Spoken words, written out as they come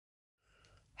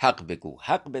حق بگو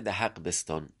حق بده حق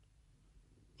بستان.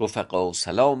 رفقا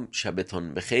سلام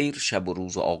شبتان بخیر، شب و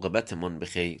روز و عاقبتمان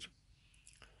بخیر.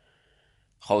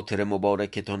 خاطر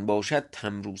مبارکتان باشد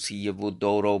طمروسیه و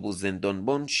داراب و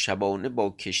زندانبان، شبانه با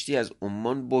کشتی از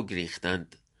عمان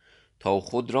بگریختند تا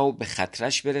خود را به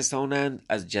خطرش برسانند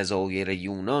از جزایر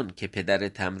یونان، که پدر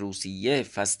طمروسیه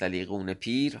فستلیغون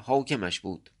پیر حاکمش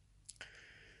بود.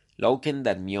 لکن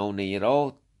در میانه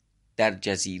راه در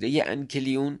جزیره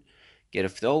انکلیون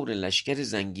گرفتار لشکر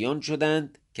زنگیان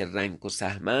شدند که رنگ و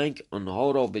سهمنگ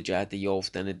آنها را به جهت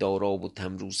یافتن داراب و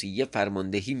طمروسیه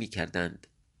فرماندهی می کردند.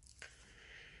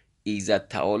 ایزد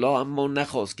تعالی اما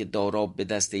نخواست که داراب به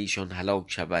دست ایشان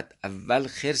هلاک شود. اول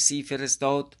خرسی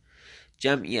فرستاد،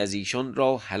 جمعی از ایشان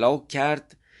را هلاک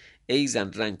کرد،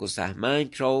 ایزن رنگ و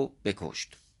سهمنگ را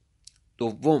بکشت.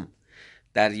 دوم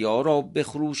دریا را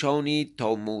بخروشانید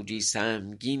تا موجی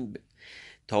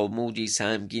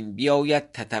سهمگین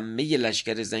بیاید، تتمه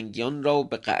لشکر زنگیان را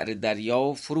به قعر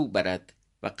دریا فرو برد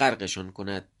و غرقشان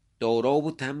کند. داراب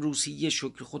و طمروسیه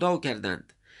شکر خدا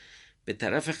کردند، به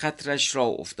طرف خطرش را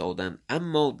افتادند.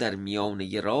 اما در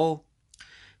میانه راه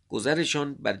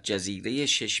گذرشان بر جزیره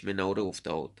شش مناره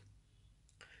افتاد.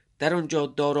 در آنجا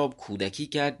داراب کودکی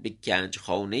کرد، به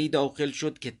گنجخانه‌ای داخل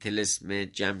شد که طلسم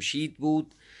جمشید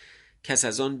بود، کس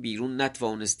از آن بیرون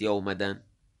نتوانستی آمدن.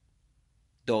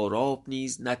 داراب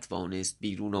نیز نتوانست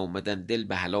بیرون آمدن، دل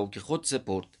به هلاک خود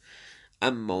سپرد،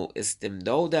 اما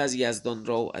استمداد از یزدان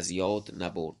را از یاد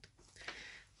نبرد.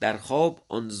 در خواب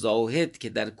آن زاهد که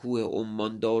در کوه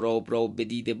عمان داراب را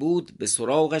بدیده بود به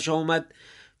سراغش آمد،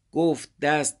 گفت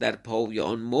دست در پای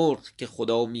آن مرغ که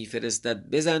خدا میفرستد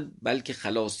بزن، بلکه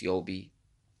خلاص یابی.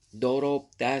 داراب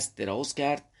دست دراز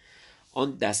کرد،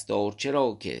 آن دستارچه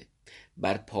را که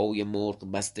بر پای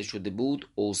مرغ بسته شده بود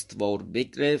استوار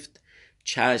بگرفت،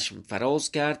 چشم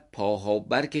فراز کرد، پاها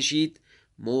برکشید،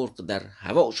 مرغ در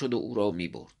هوا شد و او را می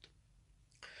برد.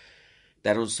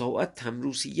 در آن ساعت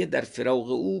طمروسیه در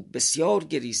فراق او بسیار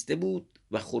گریسته بود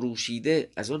و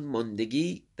خروشیده از آن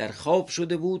ماندگی در خواب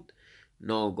شده بود.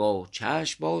 ناگاه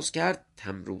چشم باز کرد،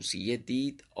 طمروسیه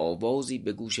دید آوازی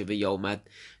به گوش وی آمد: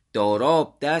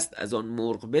 داراب دست از آن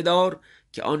مرغ بدار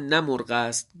که آن نه مرغ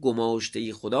است،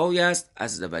 گماشته خدای است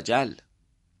عز و جل.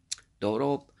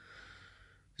 داراب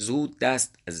زود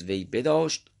دست از وی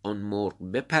بداشت، آن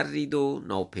مرغ بپرید و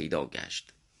ناپیدا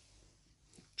گشت.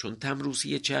 چون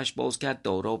طمروسیه چشم باز کرد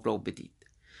داراب را بدید،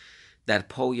 در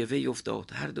پای وی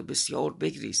افتاد، هر دو بسیار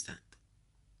بگریستند.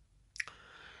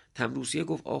 طمروسیه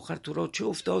گفت آخر تو را چه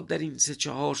افتاد در این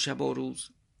 3-4 شب و روز؟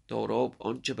 داراب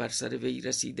آنچه بر سر وی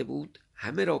رسیده بود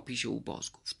همه را پیش او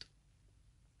باز گفت.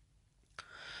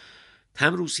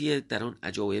 طمروسیه در آن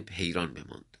عجایب حیران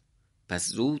بماند. پس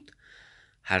زود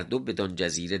هر دو بدان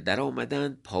جزیره در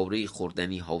آمدند، پاره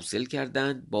خوردنی حاصل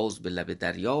کردند، باز به لب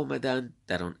دریا آمدند،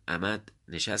 در آن عمد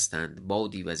نشستند.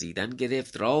 بادی وزیدن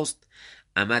گرفت راست،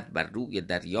 عمد بر روی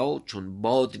دریا چون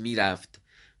باد می رفت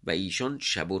و ایشان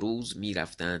شب و روز می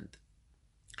رفتند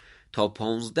تا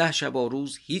 15 شب و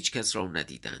روز هیچ کس را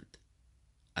ندیدند.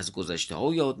 از گذشته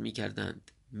ها یاد می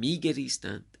کردند، می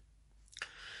گریستند.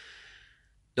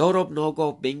 داراب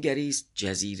ناگاه بنگریست،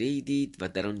 جزیره‌ای دید و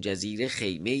در آن جزیره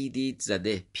خیمه‌ای دید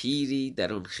زده، پیری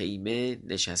در آن خیمه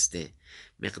نشسته،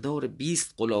 مقدار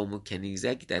 20 غلام و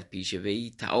کنیزک در پیش وی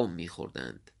طعام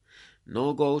می‌خوردند.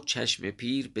 ناگاه چشم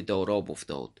پیر به داراب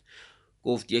افتاد،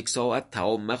 گفت 1 ساعت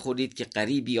طعام مخورید که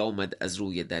غریبی آمد از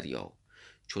روی دریا.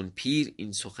 چون پیر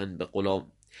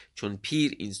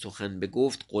این سخن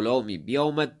بگفت، غلامی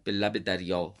بیامد به لب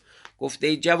دریا، گفت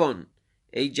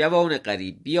ای جوان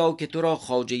غریب، بیا که تو را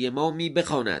خواجه ما می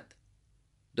بخواند.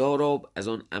 داراب از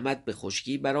آن عمد به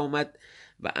خشکی برآمد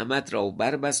و عمد را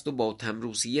بربست و با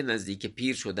طمروسیه نزدیک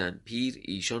پیر شدند. پیر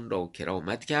ایشان را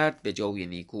کرامت کرد، به جای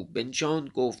نیکو بنشاند،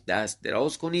 گفت دست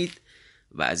دراز کنید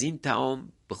و از این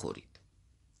طعام بخورید.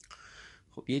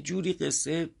 خب یه جوری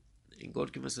قصه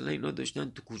انگار که مثلا اینا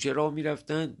داشتن تو کوچه راه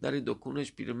میرفتن، در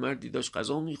دکونش پیرمردی داشت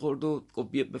غذا میخورد و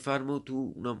گفت بیا بفرما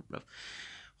تو، اونم رفت.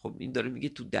 خب این داره میگه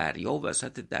تو دریا،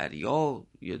 وسط دریا،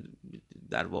 یا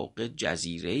در واقع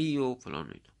جزیره‌ای و فلان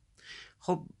اینا.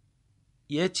 خب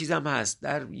یه چیزم هست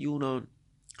در یونان،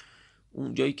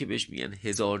 اون جایی که بهش میگن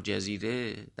 1000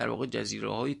 جزیره، در واقع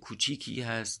جزیره های کوچیکی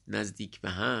هست نزدیک به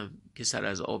هم که سر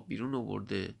از آب بیرون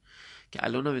آورده، که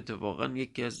الان هم اتفاقا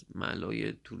یکی از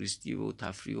محلهای توریستی و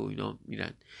تفریح و اینا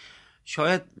میرن.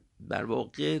 شاید در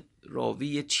واقع راوی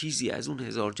یه چیزی از اون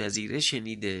 1000 جزیره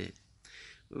شنیده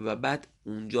و بعد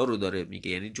اونجا رو داره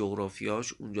میگه، یعنی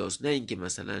جغرافیاش اونجاست، نه اینکه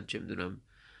مثلا چه میدونم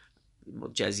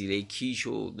جزیره کیش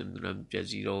و نمیدونم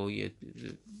جزیره های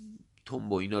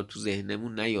تنب و اینا تو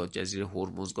ذهنمون نیاد، جزیره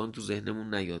هرمزگان تو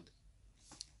ذهنمون نیاد.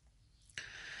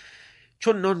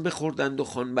 چون نان بخوردند و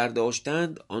خوان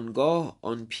برداشتند، آنگاه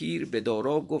آن پیر به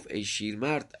داراب گفت ای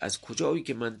شیرمرد، از کجایی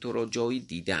که من تو را جایی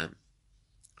دیدم؟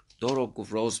 داراب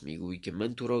گفت راست میگویی که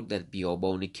من تو را در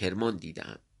بیابان کرمان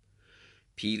دیدم.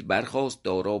 پیر برخاست،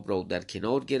 داراب را در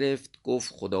کنار گرفت،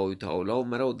 گفت خدای تعالی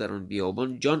مرا در آن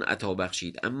بیابان جان عطا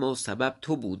بخشید، اما سبب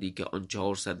تو بودی که آن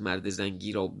 400 مرد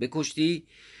زنگی را بکشتی.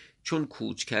 چون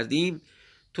کوچ کردیم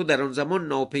تو در آن زمان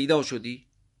ناپیدا شدی.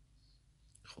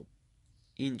 خب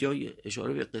اینجا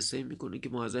اشاره به قصه میکنه که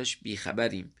ما ازش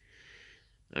بیخبریم،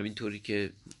 همینطوری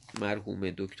که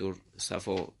مرحوم دکتر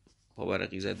صفا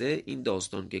پاورقی زده این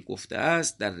داستان که گفته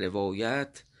است در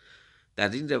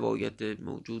این روایت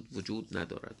موجود وجود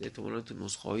ندارد. احتمالاً تو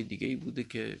نسخه های دیگه ای بوده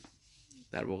که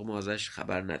در واقع ما ازش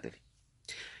خبر نداریم.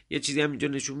 یه چیزی هم اینجا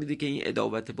نشون میده که این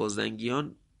عداوت با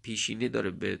زنگیان پیشینه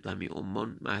داره، به همین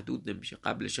عمان محدود نمیشه،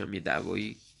 قبلش هم یه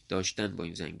دعوایی داشتن با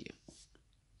این زنگیان.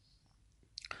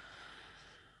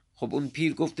 خب اون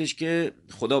پیر گفتش که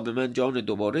خدا به من جان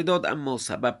دوباره داد، اما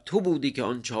سبب تو بودی که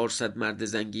آن 400 مرد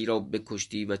زنگی را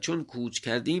بکشتی و چون کوچ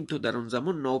کردیم تو در آن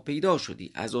زمان ناپیدا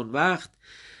شدی. از آن وقت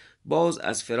باز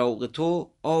از فراق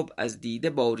تو آب از دیده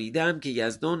باریدم که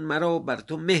یزدان مرا بر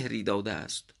تو مهری داده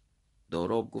است.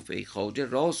 داراب گفت ای خواجه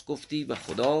راست گفتی و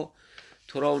خدا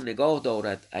تو را نگاه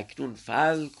دارد. اکنون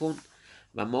فضل کن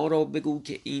و ما را بگو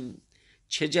که این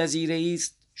چه جزیره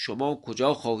است؟ شما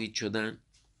کجا خواهید شدن؟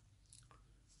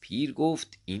 پیر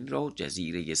گفت این را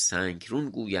جزیره سنگرون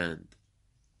گویند.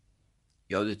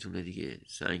 یادتونه دیگه،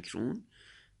 سنگرون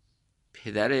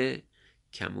پدر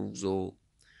کموز و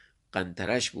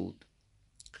قنترش بود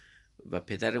و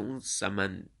پدر اون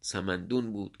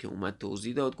سمندون بود که اومد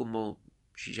توضیح داد که ما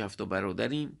 6-7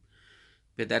 برادریم،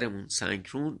 پدرمون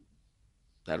سنگرون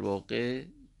در واقع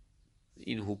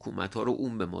این حکومت ها رو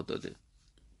اون به ما داده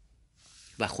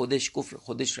و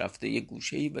خودش رفته یه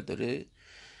گوشه‌ای و داره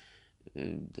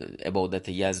عبادت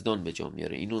یزدان به جا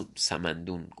میاره. اینو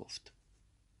سمندون گفت.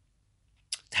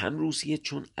 تمروسیه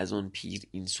چون از آن پیر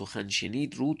این سخن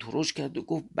شنید رو ترش کرد و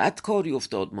گفت بدکاری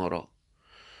افتاد ما را.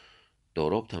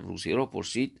 داراب تمروسیه را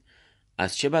پرسید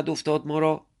از چه بد افتاد ما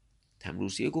را؟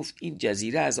 تمروسیه گفت این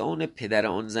جزیره از آن پدر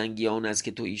آن زنگیان است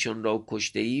که تو ایشان را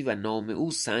کشته ای و نام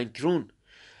او سنگرون.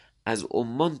 از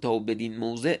عمان تا بدین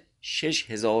موضع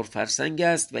 6000 فرسنگ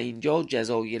است و اینجا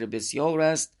جزایر بسیار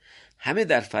است، همه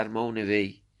در فرمان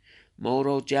وی. ما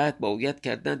را جهد باید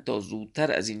کردن تا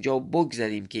زودتر از اینجا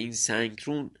بگذریم که این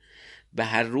سنگرون به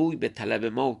هر روی به طلب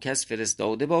ما کس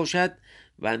فرستاده باشد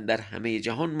و در همه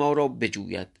جهان ما را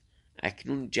بجوید.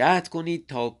 اکنون جهد کنید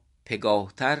تا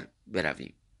پگاهتر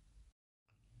برویم.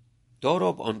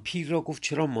 داراب آن پیر را گفت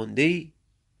چرا مانده ای؟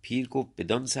 پیر گفت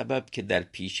بدان سبب که در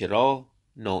پیش راه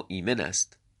ناایمن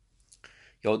است،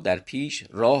 یا در پیش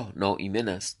راه ناایمن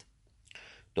است.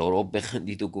 داراب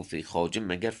بخندید و گفت ای خواجه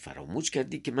مگر فراموش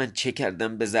کردی که من چه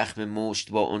کردم به زخم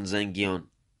مشت با آن زنگیان؟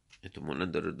 احتمالاً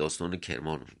داره داستان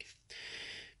کرمان میگه.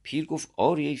 پیر گفت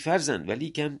آری ای فرزند،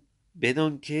 ولیکن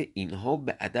بدان که اینها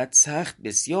به عدد سخت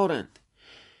بسیارند.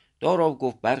 داراب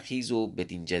گفت برخیز و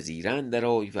بدین جزیره اندر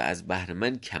آی و از بهر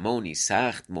من کمانی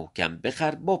سخت محکم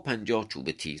بخر با 50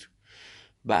 چوب تیر.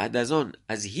 بعد از آن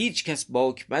از هیچ کس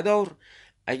باک مدار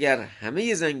اگر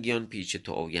همه زنگیان پیش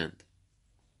تو آیند.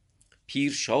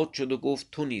 پیر شاد شد و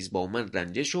گفت تو نیز با من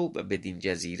رنجه شو و بدین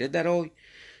جزیره درآی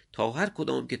تا هر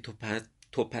کدام که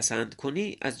تو پسند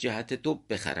کنی از جهت تو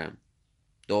بخرم.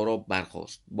 داراب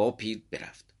برخاست، با پیر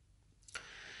برفت.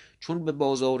 چون به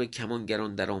بازار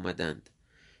کمانگران در آمدند،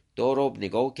 داراب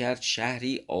نگاه کرد،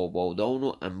 شهری آبادان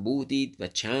و انبوه دید و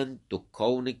چند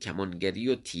دکان کمانگری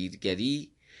و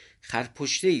تیرگری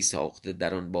خرپشته‌ای ساخته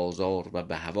در آن بازار و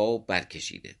به هوا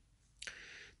برکشیده.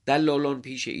 دلال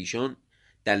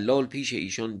پیش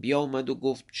ایشان بیامد و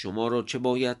گفت شما را چه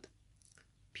باید؟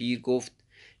 پیر گفت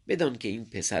بدان که این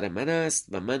پسر من است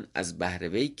و من از بهر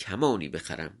وی کمانی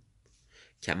بخرم.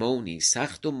 کمانی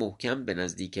سخت و محکم به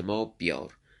نزدیک ما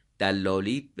بیار،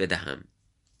 دلالی بدهم.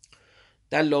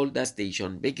 دلال دست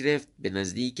ایشان بگرفت، به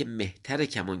نزدیک مهتر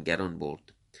کمانگران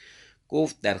برد.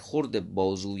 گفت در خورد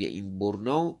بازوی این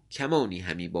برنا کمانی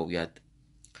همی باید.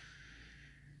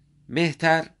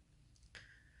 مهتر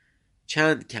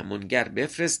چند کمانگر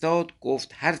بفرستاد،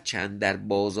 گفت هر چند در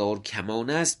بازار کمان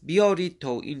است بیارید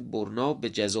تا این برنا به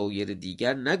جزایر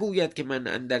دیگر نگوید که من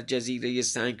اندر جزیره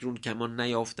سنگرون کمان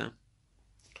نیافتم.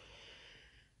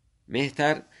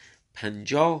 مهتر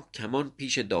 50 کمان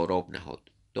پیش داراب نهاد.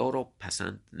 داراب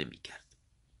پسند نمی کرد.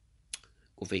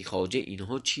 گفت ای خواجه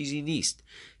اینها چیزی نیست،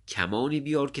 کمانی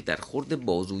بیار که در خورد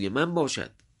بازوی من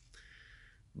باشد.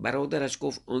 برادرش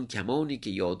گفت آن کمانی که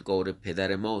یادگار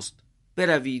پدر ماست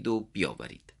بروید و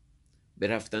بیاورید.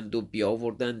 برفتند و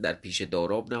بیاوردند در پیش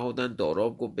داراب نهادند.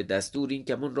 داراب گفت به دستور این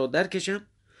کمان را در کشم؟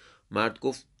 مرد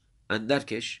گفت اندر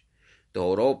کش.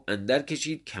 داراب اندر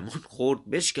کشید، کمان خورد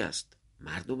بشکست.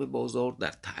 مردم بازار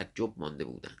در تعجب مانده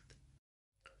بودند.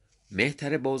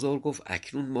 مهتر بازار گفت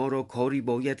اکنون ما را کاری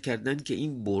باید کردن که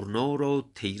این برنا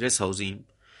را تیره سازیم،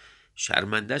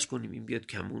 شرمندش کنیم، این بیاد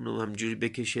کمون رو همجوری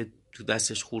بکشه تو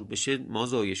دستش خورد بشه، ما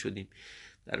ضایع شدیم.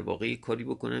 در واقع کاری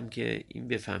بکنم که این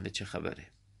بفهمه چه خبره.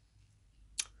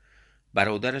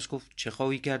 برادرش گفت چه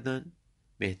خواهی کردن؟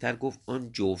 مهتر گفت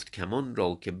آن جفت کمان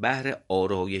را که بهر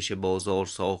آرایش بازار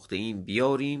ساخته ایم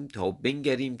بیاریم تا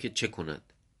بنگریم که چه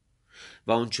کند.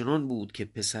 و آنچنان بود که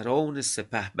پسران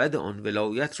سپهبد آن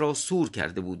ولایت را سور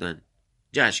کرده بودند،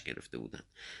 جشن گرفته بودند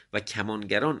و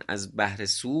کمانگران از بهر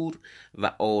سور و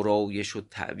آرایش و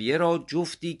تعبیه را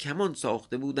جفتی کمان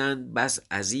ساخته بودند،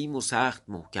 بس عظیم و سخت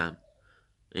محکم.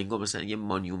 انگار مثلا یه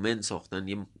مانیومنت ساختن،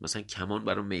 یه مثلا کمان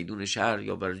برای میدون شهر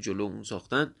یا برای جلو اون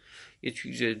ساختن، یه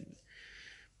چیز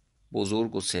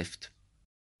بزرگ و سفت.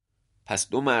 پس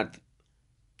دو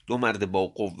مرد با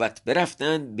قوت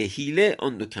برفتند، به حیله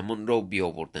آن دو کمان را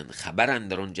بیاوردند. خبر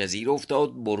اندر آن جزیره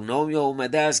افتاد، برنایی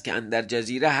آمده است که اندر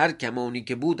جزیره هر کمانی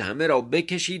که بود همه را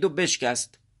بکشید و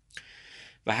بشکست.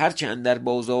 و هرچه اندر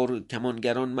بازار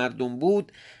کمانگران مردم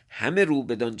بود، همه رو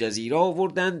بدان جزیره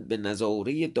آوردند به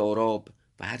نظاره داراب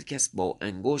و هر کس با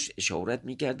انگشت اشارت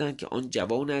می کردند که آن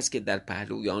جوان است که در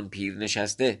پهلوی آن پیر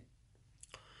نشسته.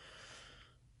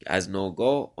 از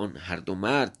ناگاه آن هر دو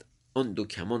مرد آن دو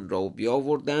کمان را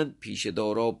بیاوردند، پیش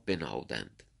داراب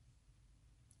بنهادند.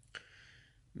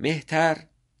 مهتر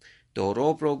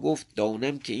داراب را گفت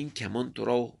دانم که این کمان تو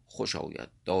را خوش آید.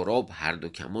 داراب هر دو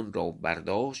کمان را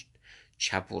برداشت،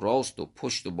 چپ و راست و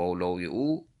پشت و بالای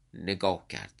او نگاه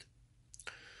کرد.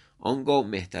 آنگاه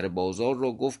مهتر بازار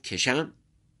را گفت کشم؟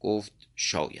 گفت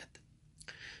شاید.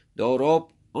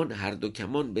 داراب آن هر دو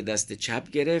کمان به دست چپ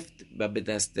گرفت و به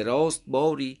دست راست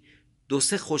باری دو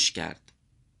سه خوش کرد.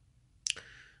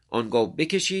 آنگاه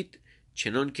بکشید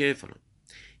چنان که فلان.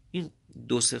 این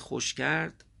دو سه خوش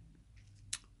کرد،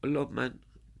 الله من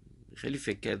خیلی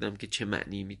فکر کردم که چه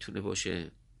معنی میتونه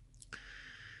باشه.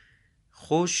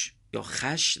 خوش یا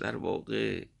خش در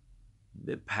واقع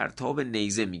به پرتاب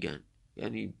نیزه میگن،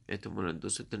 یعنی احتمالاً دو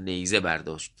سه تا نیزه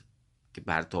برداشت که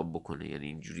پرتاب بکنه، یعنی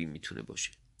اینجوری میتونه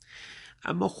باشه.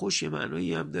 اما خوش یه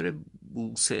معنایی هم داره،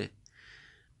 بوسه.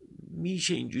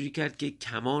 میشه اینجوری کرد که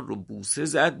کمان رو بوسه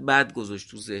زد، بعد گذاشت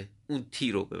تو زه، اون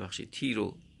تیر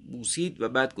رو بوسید و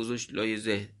بعد گذاشت لای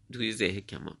زه، توی زه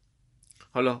کمان.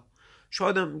 حالا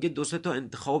شاید هم میگه دو سه تا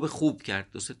انتخاب خوب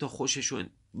کرد، دو سه تا خوشش رو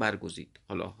برگزید،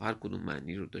 حالا هر کدوم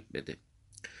معنی رو بده.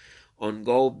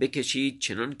 آنگاه بکشید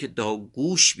چنان که دا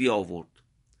گوش بیاورد.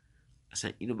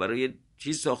 اصلا اینو برای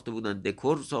چیز ساخته بودن،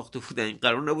 دکور ساخته بودن، این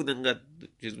قرار نبود اینقدر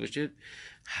چیز باشه.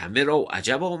 همه را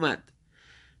عجب آمد.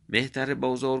 مهتر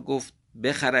بازار گفت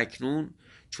بخر اکنون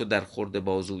چو در خورد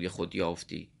بازوی خود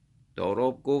یافتی.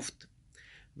 داراب گفت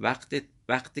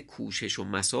وقت کوشش و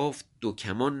مصاف دو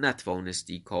کمان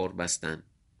نتوانستی کار بستن.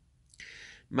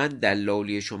 من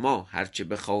دلالی شما هرچه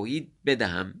بخواهید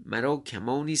بدهم، مرا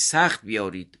کمانی سخت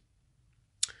بیارید.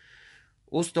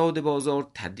 استاد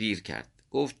بازار تدبیر کرد،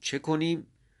 گفت چه کنیم؟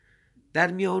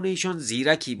 در میان ایشان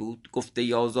زیرکی بود، گفته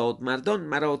یازاد مردان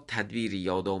مرا تدبیری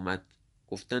یاد آمد.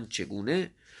 گفتند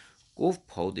چگونه؟ گفت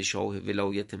پادشاه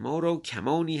ولایت ما را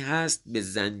کمانی هست به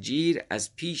زنجیر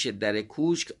از پیش در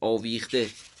کوشک آویخته.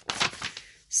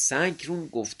 سنگرون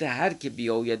گفته هر که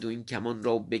بیاید و این کمان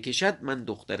را بکشد، من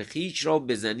دختر خیش را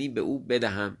به زنی به او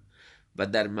بدهم و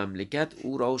در مملکت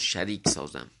او را شریک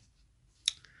سازم.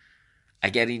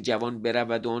 اگر این جوان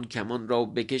برود و آن کمان را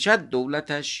بکشد،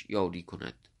 دولتش یاری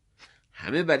کند.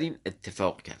 همه بر این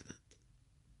اتفاق کردند.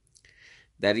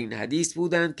 در این حدیث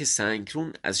بودند که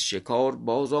سنگرون از شکار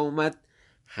باز آمد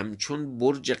همچون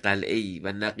برج قلعه‌ای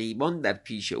و نقیبان در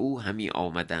پیش او همی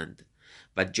آمدند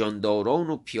و جانداران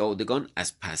و پیادگان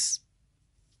از پس.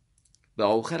 به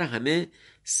آخر همه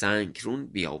سنگرون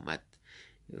بیامد،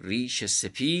 ریش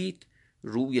سپید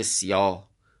روی سیاه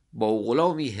با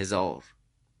غلامی 1000.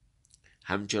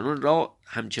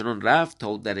 همچنان رفت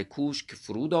تا در کوشک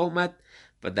فرود آمد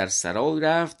و در سرای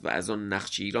رفت و از آن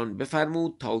نخچیران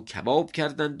بفرمود تا کباب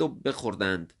کردند و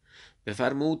بخوردند.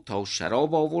 بفرمود تا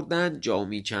شراب آوردند،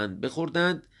 جامی چند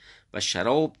بخوردند و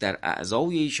شراب در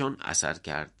اعضای ایشان اثر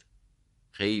کرد.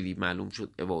 خیلی معلوم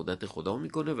شد عبادت خدا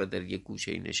میکنه و در یک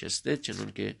گوشه نشسته،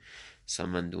 چنان که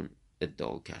سمندون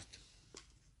ادعا کرد.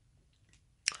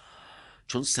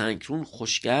 چون سنگرون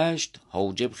خوشگشت،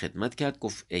 حاجب خدمت کرد،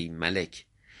 گفت ای ملک،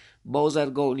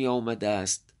 بازرگانی آمده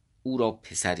است، او را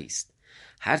پسری است.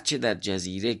 هرچه در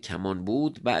جزیره کمان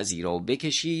بود بعضی را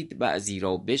بکشید بعضی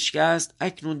را بشکست.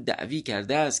 اکنون دعوی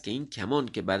کرده است که این کمان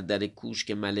که بر در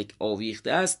کوشک ملک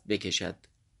آویخته است بکشد.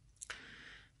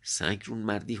 سنگرون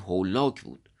مردی هولناک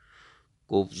بود.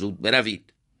 گفت زود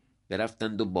بروید.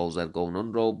 برفتند و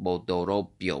بازرگانان را با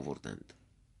داراب بیاوردند.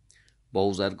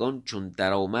 بازرگان چون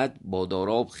درآمد با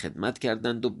داراب خدمت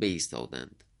کردند و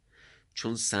بایستادند.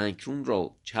 چون سنگرون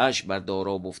را چشم بر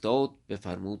داراب افتاد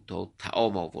بفرمود تا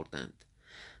طعام آوردند.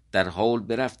 در حال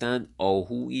برفتند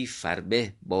آهویی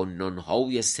فربه با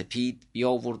نانهای سپید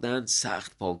بیاوردند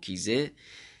سخت پاکیزه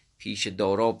پیش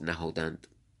داراب نهادند.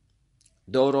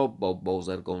 داراب با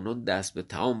بازرگانان دست به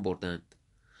طعام بردند.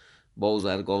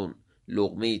 بازرگان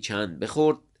لقمه چند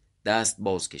بخورد دست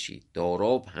باز کشید.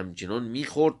 داراب همچنان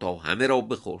میخورد تا همه را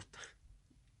بخورد.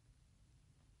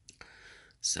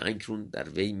 سنگرون در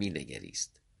وی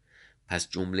مینگریست. پس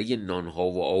جمله نانها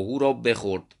و آهو را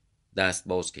بخورد دست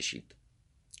باز کشید.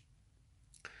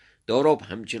 داراب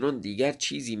همچنان دیگر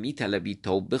چیزی میطلبید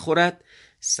تا بخورد.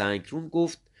 سنگرون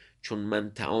گفت چون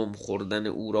من طعام خوردن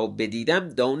او را بدیدم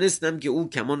دانستم که او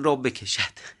کمان را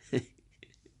بکشد.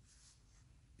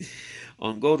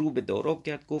 آنگاه رو به داراب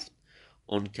کرد گفت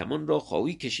آن کمان را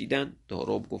خواهی کشیدن؟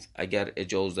 داراب گفت اگر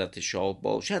اجازت شاه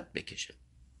باشد بکشم.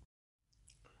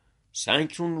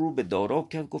 سنگرون رو به داراب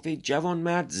کرد گفت ای جوان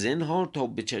مرد زنهار تا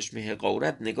به چشم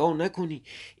حقارت نگاه نکنی.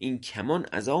 این کمان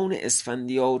از آن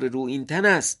اسفندیار رو این تن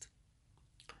است.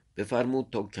 بفرمود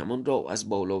تا کمان را از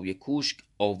بالای کوشک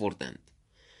آوردند.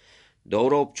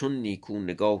 داراب چون نیکو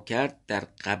نگاه کرد در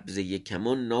قبضه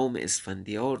کمان نام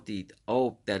اسفندیار دید.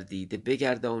 آب در دیده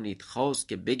بگردانید خواست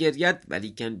که بگرید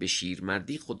ولیکن به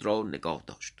شیرمردی خود را نگاه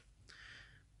داشت.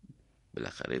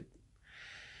 بالاخره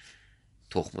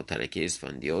تخم و ترکه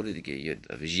اسفندیار دیگه یه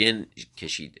ژن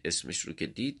کشید اسمش رو که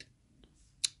دید.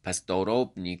 پس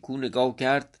داراب نیکو نگاه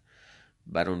کرد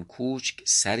بر آن کوشک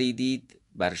سری دید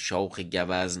بر شاخ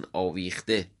گوزن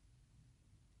آویخته.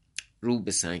 رو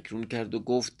به سنگرون کرد و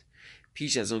گفت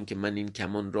پیش از آن که من این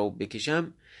کمان را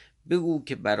بکشم بگو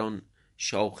که بر آن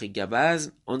شاخ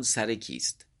گوزن آن سر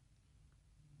کیست؟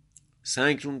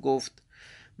 سنگرون گفت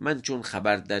من چون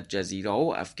خبر در جزیره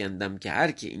ها افکندم که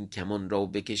هر که این کمان را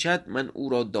بکشد من او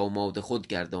را داماد خود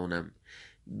گردانم.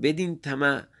 بدین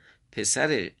طمع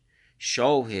پسر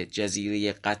شاه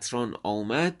جزیره قطران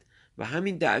آمد و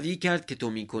همین دعوی کرد که تو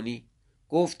میکنی.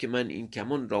 گفت که من این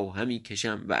کمان را همی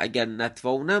کشم و اگر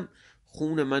نتوانم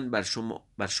خون من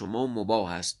بر شما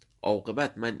مباح است.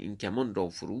 عاقبت من این کمان را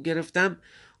فرو گرفتم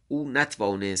او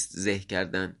نتوانست زه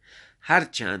کردن. هر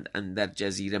چند اندر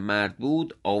جزیره مرد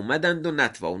بود آمدند و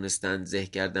نتوانستند زه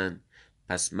کردن.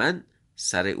 پس من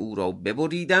سر او را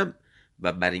ببریدم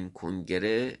و بر این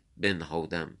کنگره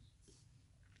بنهادم.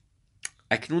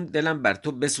 اکنون دلم بر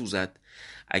تو بسوزد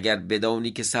اگر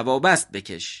بدانی که ثواب است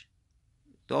بکش.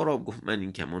 داراب گفت من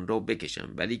این کمان را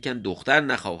بکشم ولیکن دختر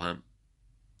نخواهم.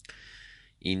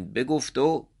 این بگفت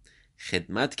و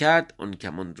خدمت کرد. آن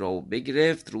کمان را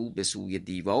بگرفت رو به سوی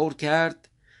دیوار کرد.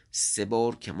 3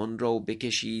 بار کمان را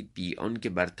بکشید بی آن که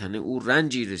بر تن او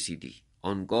رنجی رسیدی.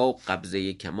 آنگاه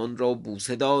قبضه کمان را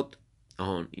بوسه داد.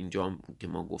 اینجا هم که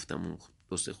ما گفتم اون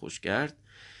دوست خوش کرد.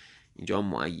 اینجا هم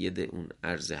مؤید اون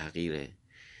عرض حقیره.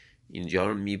 اینجا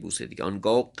رو میبوسه دیگه.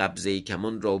 آنگاه قبضه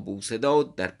کمان را بوسه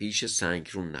داد در پیش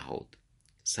سنگرون نهاد.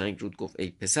 سنگرون گفت ای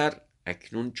پسر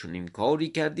اکنون چون این کاری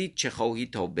کردی چه خواهی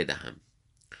تا بدهم؟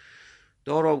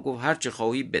 داراب گفت هر چه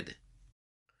خواهی بده.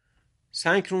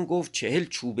 سنگرون گفت 40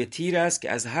 چوب تیر است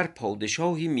که از هر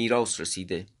پادشاهی میراث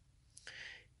رسیده.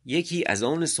 یکی از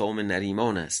آن سام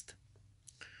نریمان است.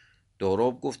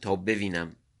 داراب گفت تا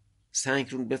ببینم.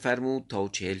 سنگرون بفرمود تا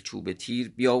 40 چوب تیر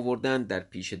بیاوردند در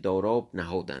پیش داراب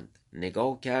نهادند.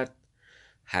 نگاه کرد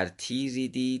هر تیری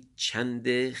دید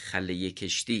چند خله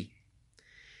کشتی.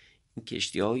 این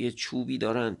کشتی های چوبی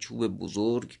دارن، چوب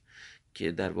بزرگ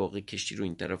که در واقع کشتی رو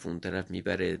این طرف اون طرف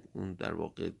میبره. اون در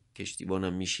واقع کشتیبان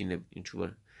هم میشینه این چوب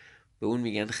به اون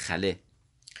میگن خله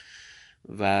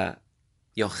و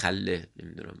یا خله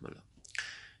نمیدونم بالا.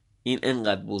 این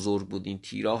انقدر بزرگ بود این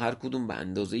تیرها هر کدوم به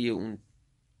اندازه اون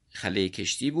خله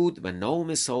کشتی بود و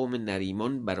نام سام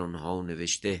نریمان بر آنها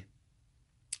نوشته.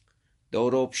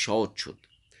 داراب شاد شد.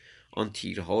 آن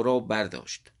تیرها را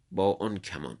برداشت با آن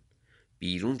کمان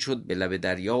بیرون شد. به لب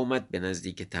دریا آمد به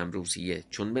نزدیک تمروسیه.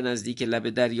 چون به نزدیک لب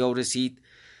دریا رسید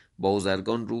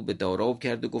بازرگان رو به داراب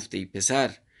کرد و گفت ای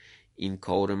پسر این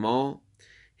کار ما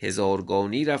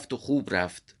هزارگانی رفت و خوب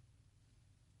رفت.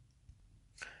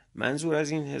 منظور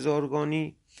از این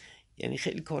هزارگانی یعنی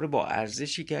خیلی کار با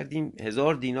ارزشی کردیم.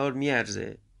 1000 دینار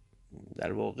میارزه.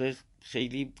 در واقع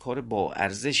خیلی کار با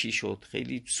ارزشی شد.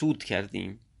 خیلی سود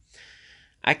کردیم.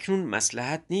 اکنون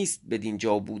مصلحت نیست بدین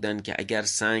جا بودن، که اگر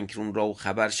سنگرون را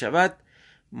خبر شود،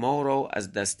 ما را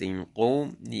از دست این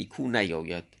قوم نیکو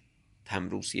نیاید.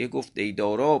 تمروسیه گفت ای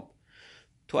داراب،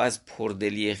 تو از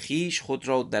پردلی خیش خود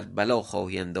را در بلا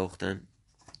خواهی انداختن.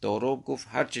 داراب گفت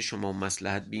هرچه شما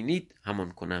مصلحت بینید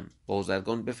همان کنم.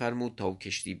 بازرگان بفرمود تا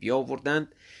کشتی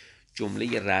بیاوردند،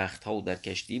 جمله رخت ها در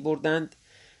کشتی بردند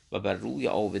و بر روی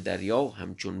آب دریا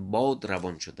همچون باد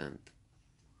روان شدند.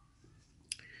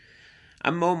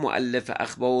 اما مؤلف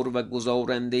اخبار و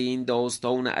گزارنده این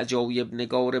داستان عجایب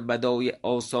نگار بدای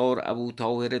آثار ابو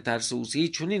طاهر طرسوسی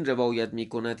چنین روایت می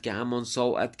کند که همان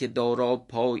ساعت که داراب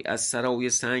پای از سرای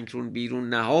سنگرون بیرون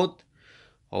نهاد،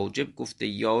 حاجب گفته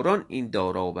یاران این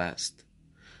داراب است.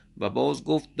 و باز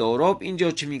گفت داراب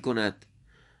اینجا چه می کند؟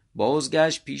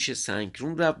 بازگشت پیش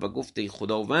سنگرون رفت و گفت ای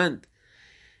خداوند،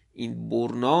 این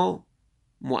برنا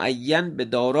معین به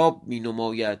داراب می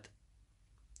نماید.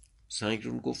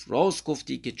 سنگرون گفت راست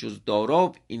گفتی که جز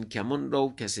داراب این کمان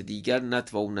را کس دیگر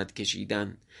نتواند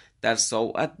کشیدن. در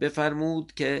ساعت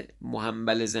بفرمود که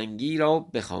محنبل زنگی را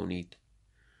بخوانید.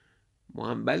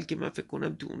 محنبل که من فکر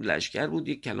کنم تو اون لشکر بود،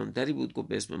 یک کلانتری بود گفت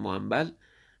به اسم محنبل،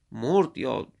 مرد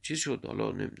یا چی شد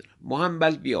حالا نمیدونم.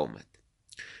 محنبل بیامد،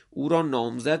 او را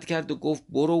نامزد کرد و گفت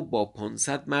برو با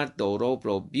 500 مرد داراب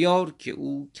را بیار که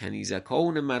او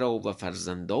کنیزکان مرا و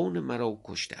فرزندان مرا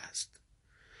کشته است.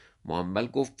 محنبل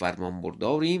گفت فرمان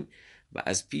برداریم و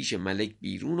از پیش ملک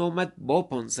بیرون آمد. با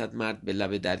 500 مرد به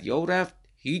لب دریا رفت،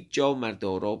 هیچ جا مرد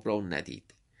داراب را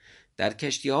ندید. در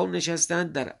کشتی ها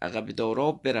نشستند، در عقب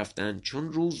داراب برفتند.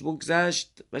 چون روز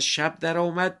بگذشت و شب در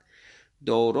آمد،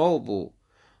 داراب و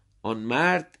آن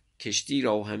مرد کشتی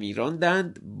را همی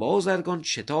راندند. بازرگان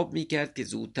شتاب می کرد که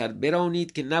زودتر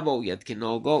برانید که نباید که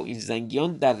ناگاه این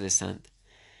زنگیان در رسند.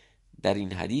 در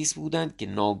این حدیث بودند که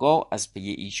ناگاه از پی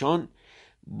ایشان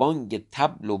بانگ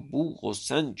طبل و بوق و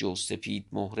سنج و سپید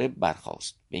مهره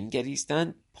برخاست.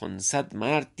 بنگریستند، 500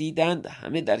 مرد دیدند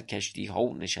همه در کشتی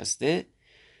ها نشسته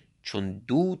چون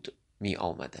دود می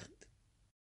آمدند.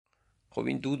 خب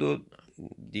این دودو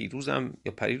دیروزم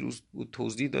یا پریروز بود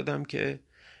توضیح دادم که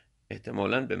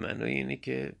احتمالاً به معنای اینه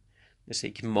که مثل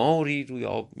یک ماری روی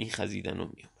آب می خزیدن و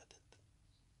می آمدند.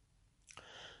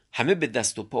 همه به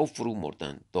دست و پا فرو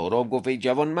مردند. داراب گفت ای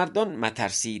جوان مردان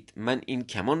مترسید، من این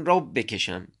کمان را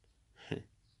بکشم.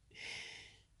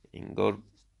 انگار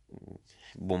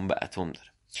بمب اتم داره.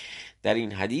 در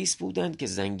این حدیث بودند که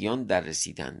زنگیان در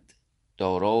رسیدند.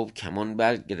 داراب کمان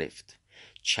برگرفت،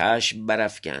 چشم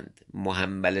برافکند،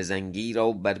 محنبل زنگی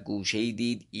را بر گوشه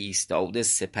دید ایستاده،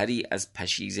 سپری از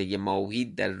پشیزه ماهی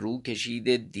در رو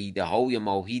کشیده، دیده های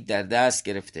ماهی در دست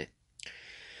گرفته.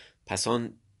 پس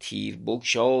آن تیر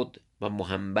بگشاد و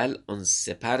محنبل آن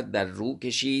سپر در رو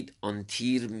کشید. آن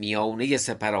تیر میانه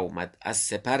سپر آمد، از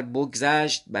سپر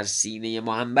بگذشت بر سینه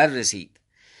محنبل رسید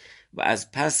و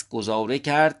از پس گذاره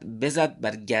کرد، بزد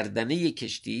بر گردنه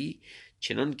کشتی،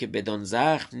 چنان که بدان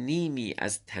زخم نیمی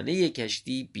از تنه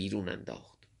کشتی بیرون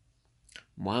انداخت.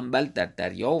 محنبل در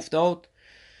دریا افتاد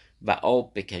و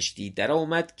آب به کشتی در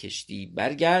آمد. کشتی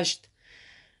برگشت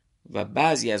و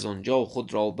بعضی از آنجا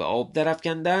خود را به آب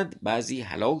درافکندند، بعضی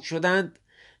هلاک شدند،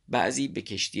 بعضی به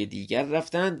کشتی دیگر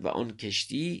رفتند و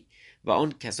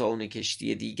آن کسان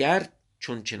کشتی دیگر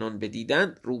چون چنان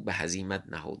بدیدند رو به هزیمت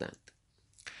نهادند.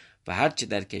 و هرچه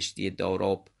در کشتی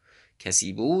داراب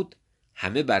کسی بود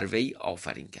همه بر وی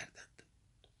آفرین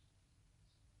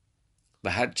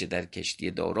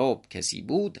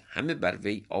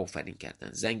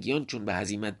کردند. زنگیان چون به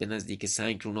هزیمت به نزدیک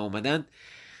سنگرون آمدند،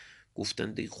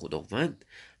 گفتند ای خداوند،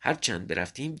 هرچند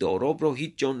برفتیم داراب را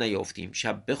هیچ جا نیافتیم.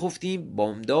 شب بخفتیم،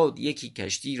 بامداد یکی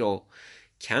کشتی را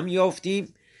کم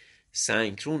یافتیم.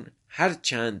 سنگرون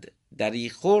هرچند دری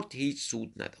خورد هیچ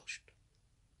سود نداشت.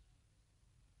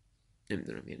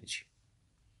 نمیدونم یعنی چی.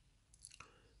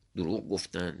 دروغ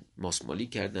گفتن، ماسمالی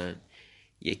کردن.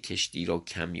 یک کشتی را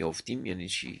کم یافتیم یعنی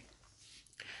چی؟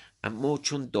 اما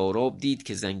چون داراب دید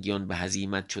که زنگیان به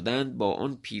هزیمت شدند، با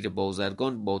آن پیر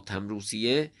بازرگان با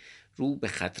تمروسیه رو به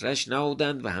خطرش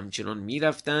نهادند و همچنان می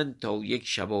رفتند تا یک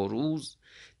شب و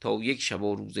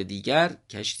روز دیگر.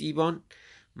 کشتیبان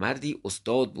مردی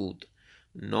استاد بود،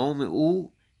 نام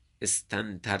او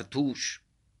استنترتوش،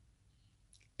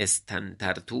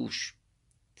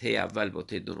 ت اول با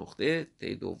ت 2 نقطه، ت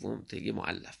دوم ت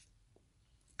مؤلف،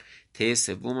 ت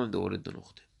سوم هم دوباره 2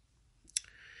 نقطه.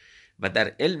 و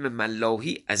در علم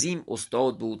ملاحی عظیم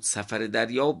استاد بود. سفر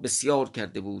دریا بسیار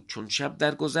کرده بود. چون شب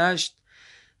درگذشت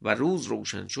و روز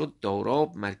روشن شد،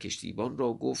 داراب مرکشتیبان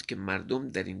را گفت که مردم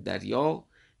در این دریا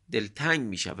دلتنگ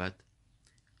می شود،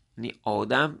 یعنی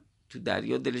آدم تو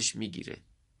دریا دلش می گیره.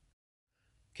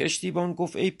 کشتیبان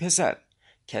گفت ای پسر،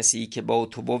 کسی که با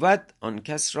تو بود آن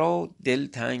کس را دل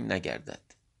تنگ نگردد.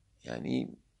 یعنی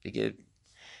دیگه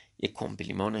یک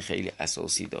کمپلیمان خیلی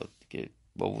اساسی داد که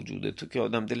با وجود تو که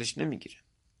آدم دلش نمیگیره.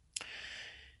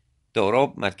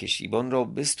 داراب مرکشیبان را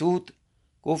بستود،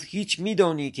 گفت هیچ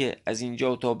میدانی که از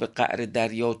اینجا تا به قعر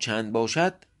دریا چند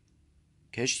باشد؟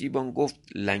 کشتیبان گفت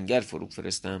لنگر فرو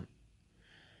فرستم.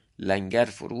 لنگر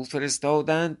فرو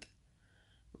فرستادند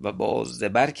و باز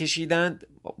زبر کشیدند،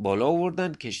 بالا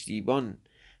آوردند. کشتیبان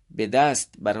به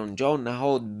دست بر آنجا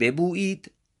نهاد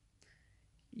ببویید،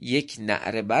 یک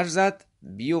نعره برزد،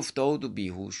 بیفتاد و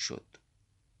بیهوش شد.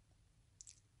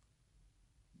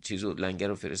 لنگر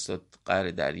رو فرستاد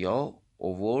قعر دریا،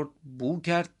 آورد، بو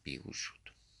کرد، بیهوش شد.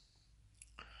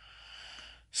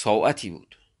 ساعتی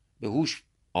بود به هوش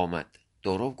آمد.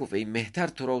 داراب گفت ای مهتر،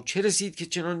 تو را چه رسید که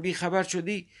چنان بی خبر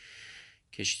شدی؟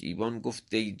 کشتیبان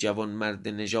گفت ای جوان مرد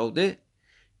نژاده،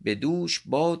 به دوش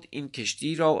باد این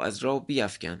کشتی را از راه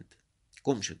بیفکند.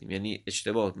 گم شدیم، یعنی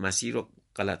اشتباه مسیر رو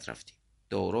غلط رفتیم.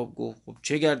 داراب گفت خب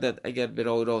چه گردد اگر به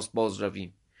راه راست باز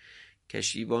رویم؟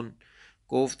 کشتیبان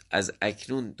گفت از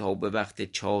اکنون تا به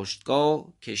وقت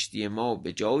چاشتگاه کشتی ما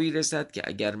به جایی رسد که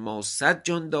اگر ما 100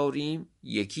 جان داریم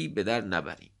یکی به در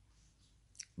نبریم.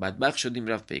 بدبخت شدیم،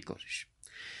 رفت پیکارش.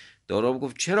 داراب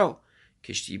گفت چرا؟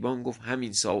 کشتیبان گفت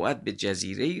همین ساعت به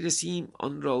جزیره رسیم،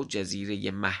 آن را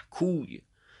جزیره محکوی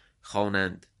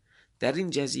خوانند. در این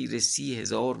جزیره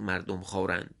 30,000 مردم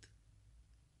خوارند،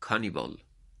 کانیبال.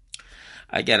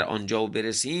 اگر آنجا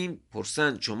برسیم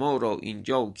پرسند شما را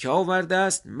اینجا که آورده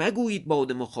است، مگویید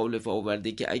باد مخالف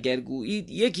آورده، که اگر گویید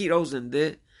یکی را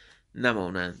زنده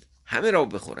نمانند، همه را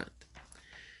بخورند.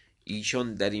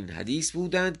 ایشان در این حدیث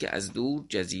بودند که از دور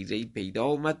جزیره پیدا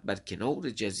آمد. بر کنار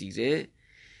جزیره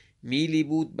میلی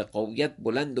بود به غایت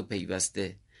بلند و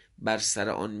پیوسته. بر سر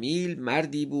آن میل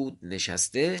مردی بود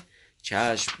نشسته،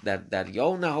 چشم در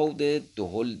دریا نهاده،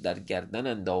 دهل در گردن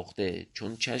انداخته.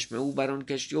 چون چشم او بر آن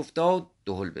کشتی افتاد،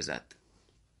 دهل بزد.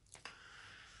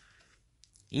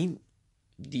 این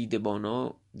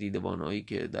دیدبانایی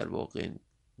که در واقع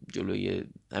جلوی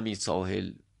همین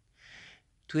ساحل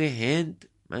توی هند،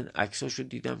 من عکساشو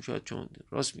دیدم، شاید چون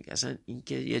راست میگه، اصلا این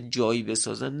که یه جایی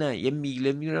بسازن، نه، یه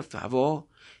میله میرفت هوا،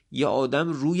 یه آدم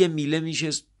روی میله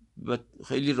میشست و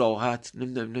خیلی راحت.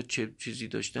 نمیدونم اینا چه چیزی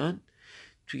داشتن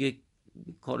توی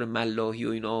کار ملاحی و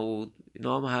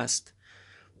اینا هم هست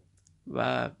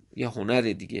و یه هنر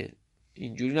دیگه.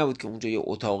 اینجوری نبود که اونجا یه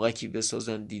اتاقکی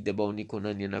بسازن دیدبانی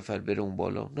کنن یه نفر بره اون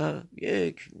بالا، نه،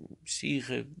 یک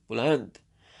سیخ بلند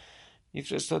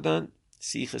میفرستادن،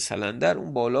 سیخ سلندر،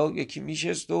 اون بالا یکی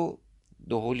میشست و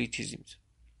دهلی چیزی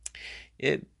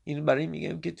میزد. این برای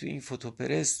میگم که تو این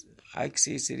فوتوپرس عکس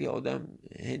یه سری آدم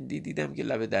هندی دیدم که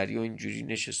لب دریا اینجوری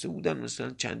نشسته بودن،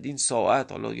 مثلا چندین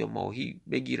ساعت، حالا یا ماهی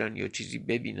بگیرن یا چیزی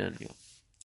ببینن. یا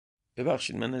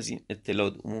ببخشید من از این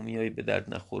اطلاعات عمومی های به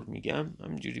درد نخور میگم،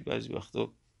 همینجوری بعضی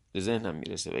وقتا به ذهنم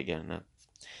میرسه، وگرنه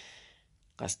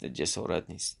قصد جسارت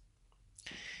نیست.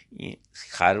 این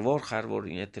خروار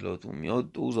این اطلاعات عمومی ها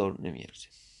دوزار نمیارزه.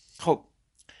 خب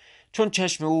چون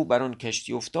چشم او بر آن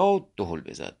کشتی افتاد، دهل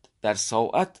بزد. در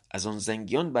ساعت از آن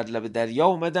زنگیان بر لب دریا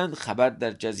آمدند. خبر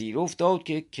در جزیره افتاد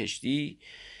که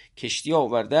کشتی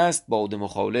آورده است باد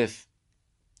مخالف.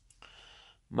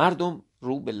 مردم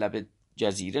رو به لب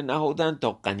جزیره نهادند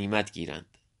تا غنیمت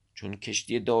گیرند. چون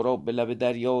کشتی داراب به لب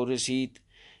دریا رسید،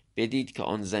 بدید که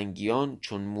آن زنگیان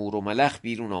چون مور و ملخ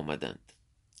بیرون آمدند.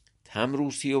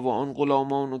 تمروسی و آن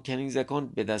غلامان و کنیزکان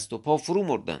به دست و پا فرو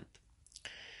مردند.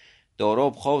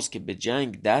 داراب خواست که به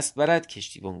جنگ دست برد.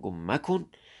 کشتیبان گفت مکن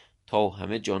تا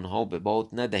همه جانها به باد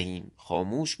ندهیم،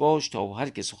 خاموش باش تا هر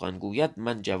که سخن گوید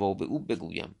من جواب او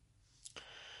بگویم.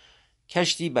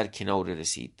 کشتی بر کنار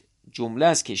رسید. جمله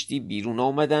از کشتی بیرون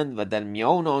آمدند و در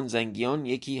میان آن زنگیان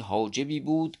یکی حاجبی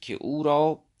بود که او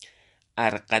را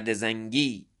ارقد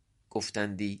زنگی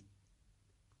گفتندی.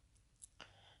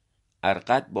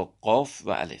 ارقد با قاف و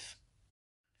الف.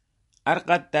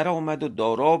 ارقد در آمد و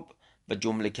داراب و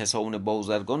جمله کسان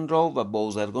بازرگان را و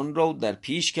بازرگان را در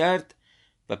پیش کرد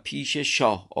و پیش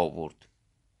شاه آورد.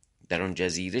 در آن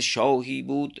جزیره شاهی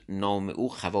بود نام او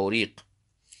خواریق.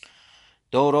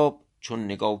 داراب چون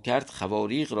نگاه کرد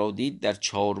خواریق را دید در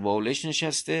 4 بالش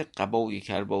نشسته، قبای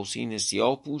کرباسین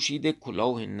سیاه پوشیده،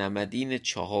 کلاه نمدین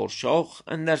 4 شاخ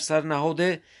اندر سر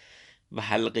نهاده و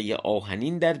حلقه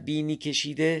آهنین در بینی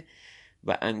کشیده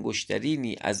و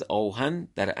انگشترینی از آهن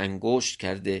در انگشت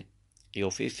کرده،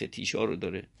 قیافه فتیشا رو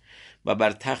داره، و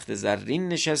بر تخت زرین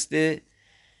نشسته.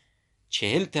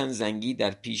 40 تن زنگی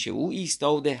در پیش او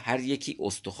ایستاده، هر یکی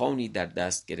استخوانی در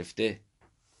دست گرفته.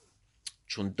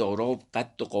 چون داراب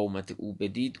قد و قامت او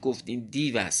بدید، گفت این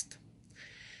دیو است.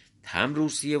 هم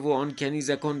روسیه و آن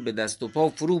کنیزکان به دست و پا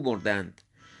فرو مردند.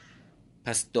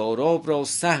 پس داراب را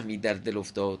سهمی در دل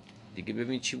افتاد. دیگه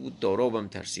ببین چی بود، دارابم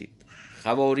ترسید.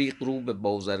 خواریق رو به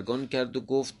بازرگان کرد و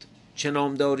گفت چه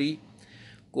نام داری؟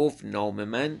 گفت نام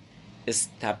من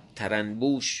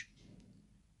استبترنبوش.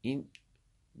 این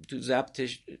تو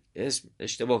ضبطش اسم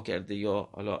اشتباه کرده، یا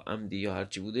حالا عمدی یا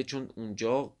هرچی بوده، چون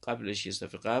اونجا قبلش یه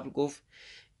صفحه قبل گفت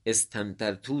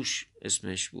استنترتوش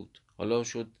اسمش بود، حالا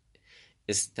شد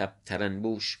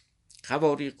استبترنبوش.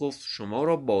 خواریق گفت شما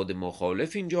را باد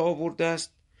مخالف اینجا آورده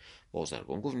است؟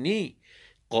 بازرگان گفت نی،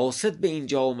 قاصد به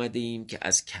اینجا آمده ایم که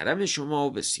از کرم شما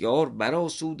بسیار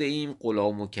برآسوده ایم،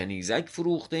 غلام و کنیزک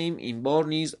فروخته ایم، این بار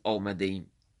نیز آمده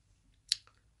ایم.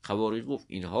 خواریق گفت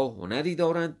اینها هنری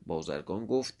دارند؟ بازرگان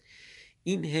گفت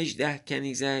این 18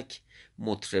 کنیزک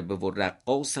مطربه و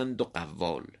رقاصند و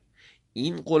قوال،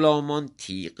 این غلامان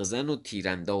تیغ زن و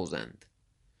تیراندازند.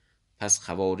 پس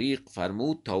خواریق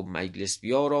فرمود تا مجلس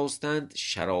بیاراستند،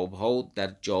 شرابها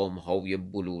در جامهای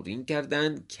بلورین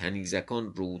کردند،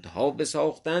 کنیزکان رودها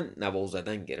بساختند،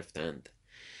 نوازدن گرفتند،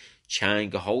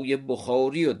 چنگهای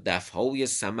بخاری و دفهای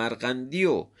سمرقندی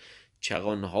و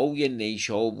چغانهای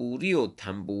نیشابوری و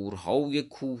تنبورهای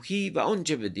کوهی و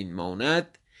آنچه بدین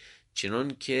ماند،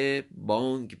 چنان که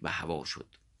بانگ به هوا شد.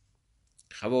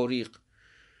 خواریق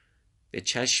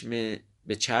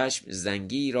به چشم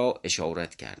زنگی را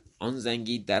اشارت کرد. آن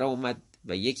زنگی در آمد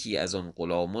و یکی از آن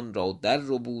غلامان را در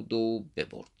ربود و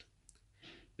ببرد.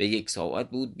 به 1 ساعت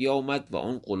بود بیامد و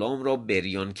آن غلام را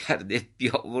بریان کرده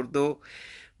بیاورد و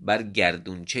بر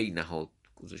گردونچه نهاد،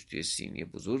 گذاشت توی سینی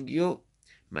بزرگی و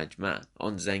مجمع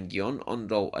آن زنگیان آن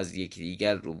را از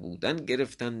یکدیگر ربودن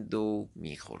گرفتند و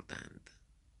میخوردند.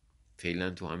 فعلا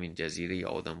تو همین جزیره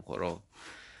آدمخورا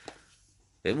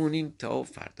بمونیم تا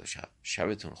فردا شب.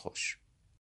 شبتون خوش.